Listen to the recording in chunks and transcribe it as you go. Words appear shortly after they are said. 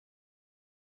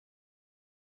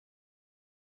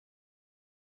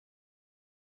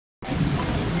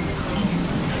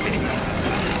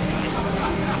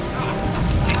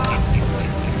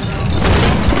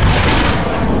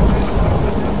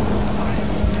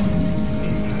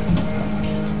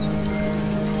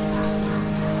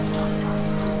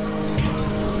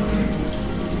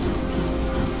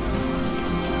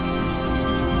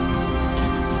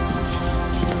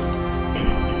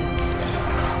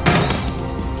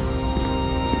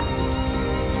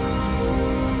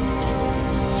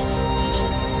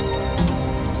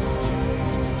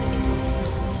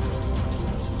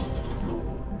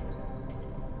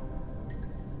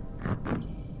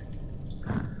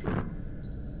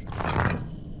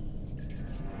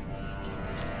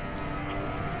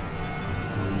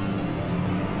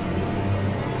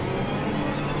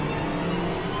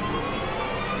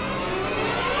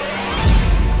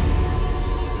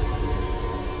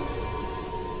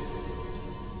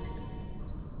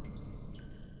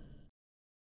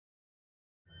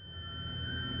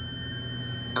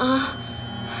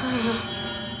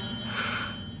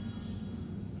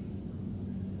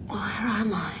Where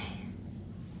am I?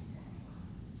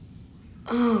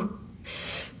 Oh,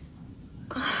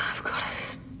 I've got a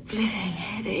splitting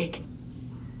headache.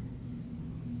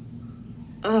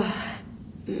 Ugh,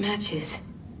 matches.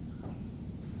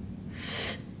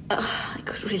 I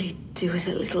could really do with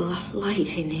a little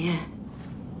light in here.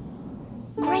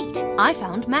 Great! I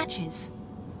found matches.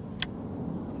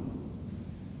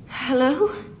 Hello?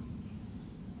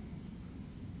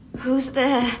 Who's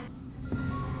there?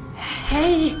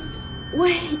 Hey,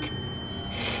 wait!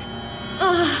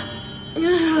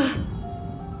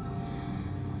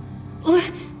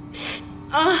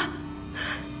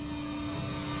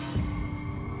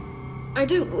 I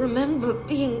don't remember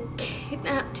being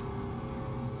kidnapped.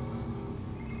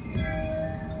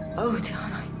 Oh,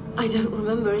 John, I don't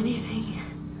remember anything.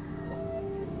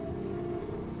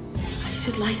 I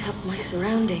should light up my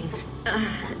surroundings.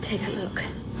 Take a look.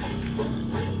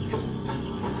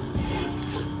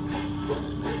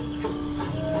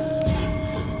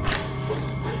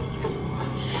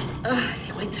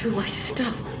 They went through my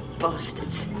stuff,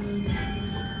 bastards.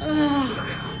 Oh,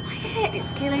 God, my head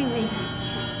is killing me.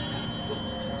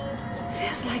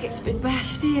 Feels like it's been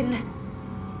bashed in.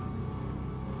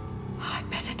 I'd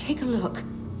better take a look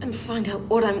and find out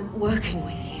what I'm working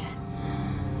with here.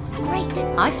 Great!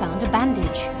 I found a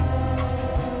bandage.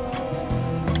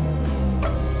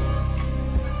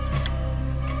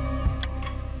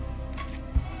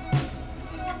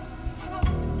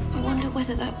 I wonder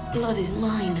whether that blood is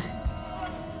mine.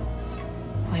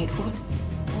 Wait,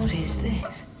 what is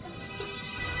this?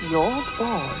 You're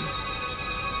born.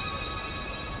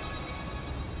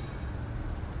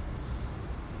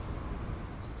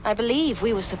 I believe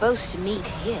we were supposed to meet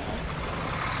here.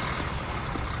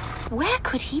 Where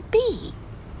could he be?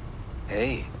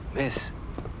 Hey, miss.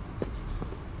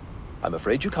 I'm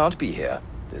afraid you can't be here.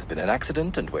 There's been an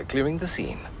accident and we're clearing the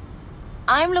scene.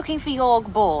 I'm looking for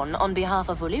Jorg Born on behalf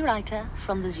of Uli Reiter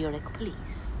from the Zurich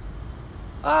police.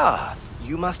 Ah,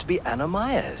 you must be Anna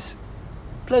Myers.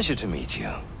 Pleasure to meet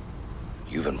you.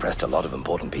 You've impressed a lot of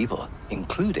important people,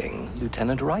 including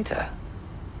Lieutenant Reiter.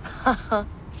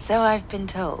 So I've been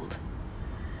told.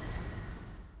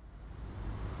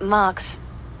 Marx,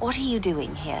 what are you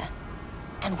doing here?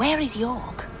 And where is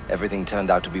Jorg? Everything turned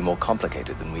out to be more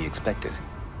complicated than we expected.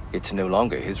 It's no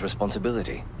longer his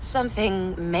responsibility.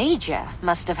 Something major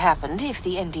must have happened if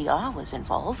the NDR was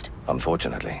involved.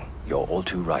 Unfortunately, you're all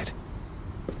too right.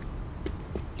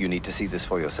 You need to see this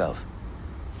for yourself.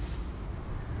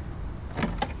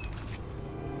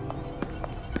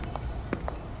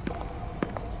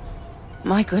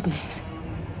 My goodness.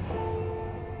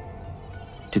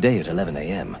 Today at 11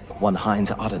 a.m., one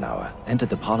Heinz Adenauer entered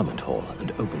the Parliament Hall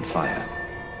and opened fire.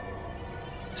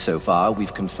 So far,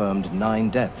 we've confirmed 9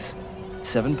 deaths,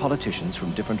 7 politicians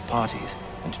from different parties,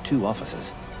 and 2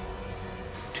 officers.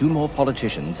 2 more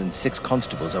politicians and 6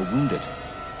 constables are wounded.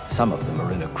 Some of them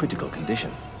are in a critical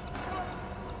condition.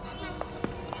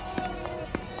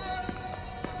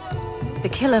 The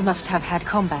killer must have had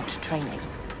combat training.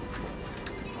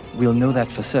 We'll know that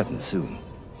for certain soon.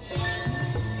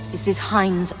 Is this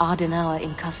Heinz Adenauer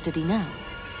in custody now?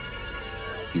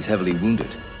 He's heavily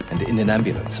wounded and in an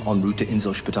ambulance en route to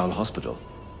Inselspital Hospital.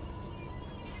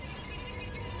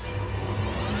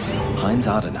 Heinz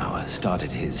Adenauer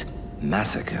started his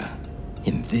massacre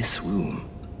in this room.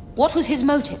 What was his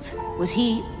motive? Was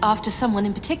he after someone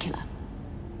in particular?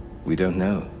 We don't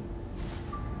know.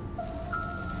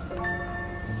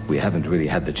 We haven't really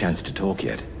had the chance to talk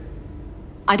yet.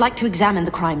 I'd like to examine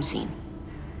the crime scene.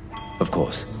 Of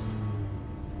course.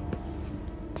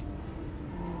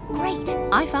 Great!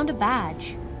 I found a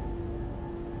badge.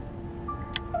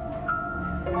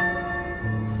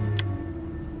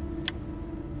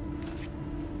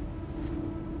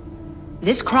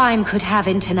 This crime could have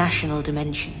international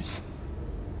dimensions.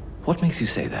 What makes you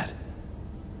say that?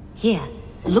 Here,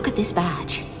 look at this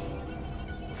badge.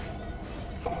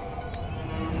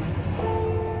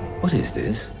 What is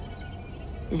this?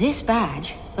 This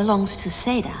badge belongs to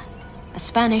SEDA, a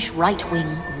Spanish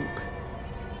right-wing group.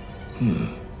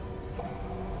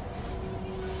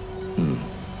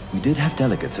 We did have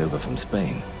delegates over from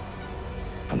Spain.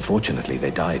 Unfortunately,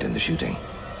 they died in the shooting.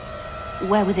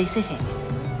 Where were they sitting?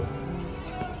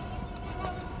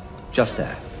 Just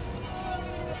there.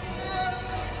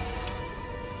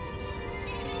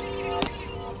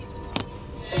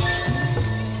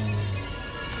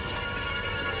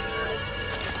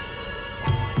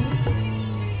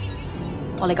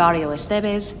 Oligario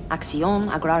Estebes, Acción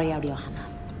Agraria Riojana.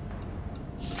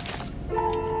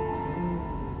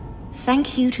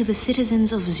 Thank you to the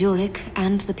citizens of Zurich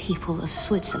and the people of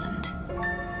Switzerland.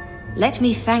 Let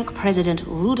me thank President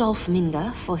Rudolf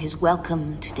Minger for his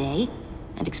welcome today,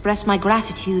 and express my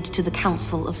gratitude to the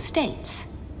Council of States.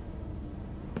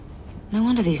 No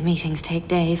wonder these meetings take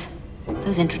days.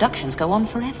 Those introductions go on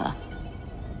forever.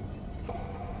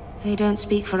 They don't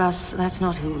speak for us, that's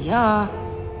not who we are.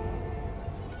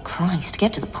 Christ,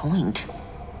 get to the point.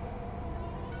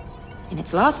 In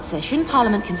its last session,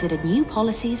 Parliament considered new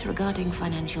policies regarding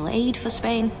financial aid for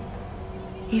Spain.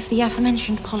 If the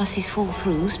aforementioned policies fall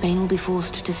through, Spain will be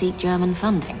forced to seek German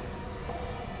funding.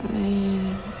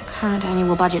 The current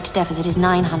annual budget deficit is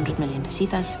 900 million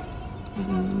pesetas.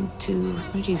 To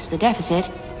reduce the deficit,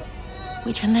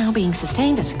 which are now being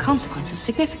sustained as a consequence of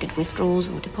significant withdrawals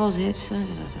or deposits.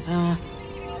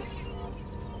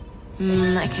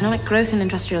 Economic growth and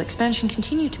industrial expansion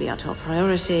continue to be our top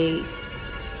priority.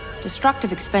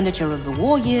 Destructive expenditure of the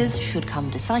war years should come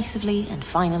decisively and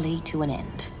finally to an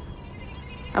end.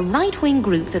 A right-wing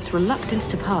group that's reluctant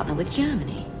to partner with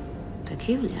Germany.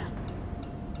 Peculiar.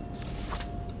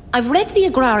 I've read the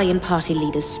Agrarian Party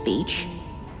leader's speech.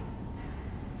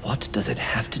 What does it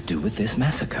have to do with this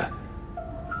massacre?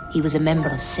 He was a member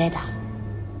of SEDA.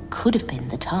 Could have been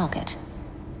the target.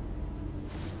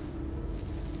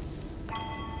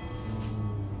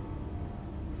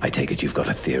 I take it you've got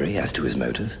a theory as to his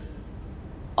motive?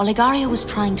 Oligario was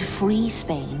trying to free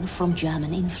Spain from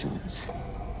German influence.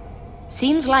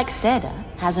 Seems like SEDA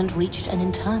hasn't reached an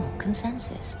internal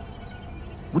consensus.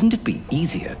 Wouldn't it be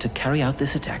easier to carry out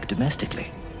this attack domestically?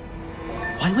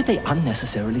 Why would they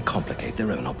unnecessarily complicate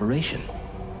their own operation?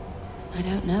 I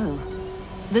don't know.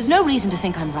 There's no reason to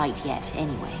think I'm right yet,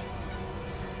 anyway.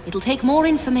 It'll take more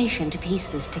information to piece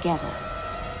this together.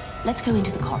 Let's go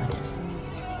into the corridors.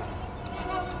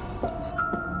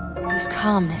 This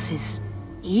calmness is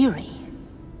eerie.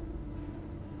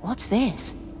 What's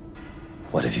this?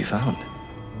 What have you found?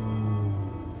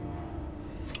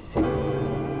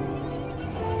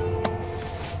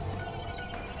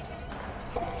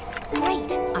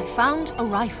 Great! I found a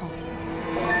rifle.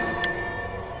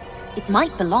 It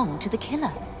might belong to the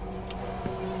killer.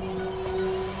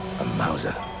 A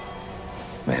Mauser.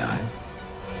 May I?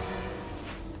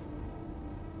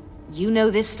 You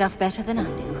know this stuff better than I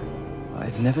do.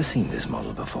 I've never seen this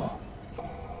model before.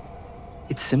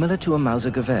 It's similar to a Mauser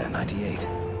Gewehr 98,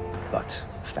 but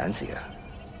fancier.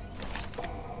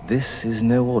 This is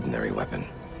no ordinary weapon.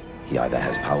 He either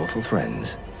has powerful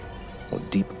friends or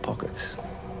deep pockets.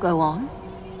 Go on.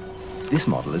 This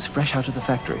model is fresh out of the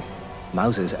factory.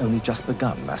 Mauser's only just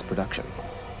begun mass production.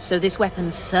 So this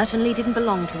weapon certainly didn't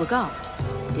belong to a guard,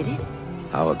 did it?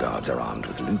 Our guards are armed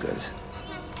with Lugers.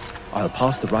 I'll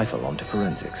pass the rifle on to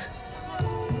forensics.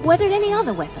 Were there any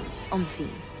other weapons on the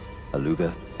scene? A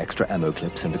Luger, extra ammo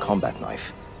clips, and a combat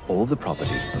knife. All the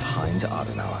property of Heinz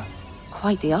Adenauer.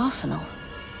 Quite the arsenal.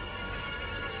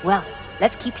 Well,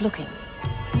 let's keep looking.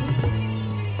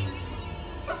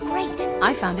 Great!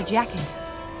 I found a jacket.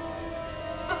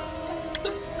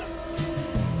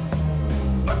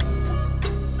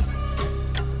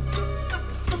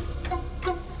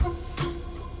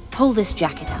 Pull this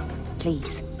jacket up,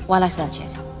 please, while I search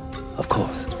it. Of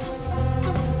course.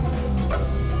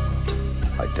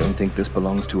 I don't think this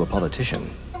belongs to a politician.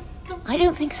 I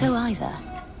don't think so either.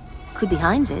 Could be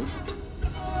Heinz's.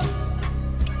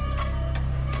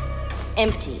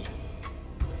 Empty.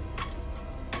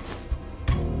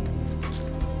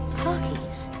 Car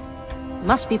keys.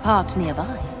 Must be parked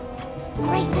nearby.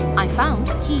 Great! I found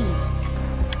keys.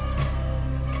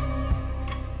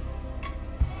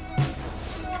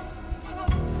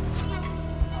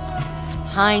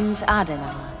 Heinz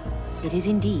Adenauer. It is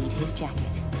indeed his jacket.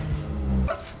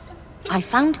 I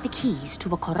found the keys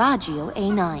to a Coraggio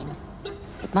A9.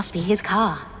 It must be his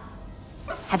car.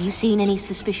 Have you seen any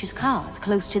suspicious cars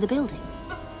close to the building?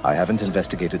 I haven't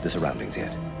investigated the surroundings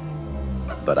yet.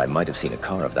 But I might have seen a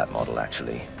car of that model,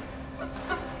 actually.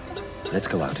 Let's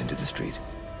go out into the street.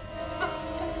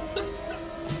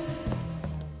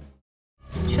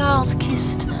 Charles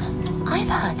Kistner. I've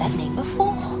heard that name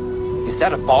before. Is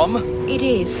that a bomb? It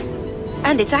is.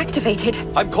 And it's activated.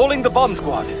 I'm calling the bomb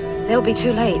squad. They'll be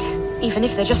too late. Even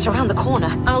if they're just around the corner.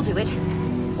 I'll do it.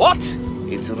 What?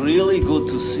 It's really good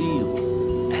to see you.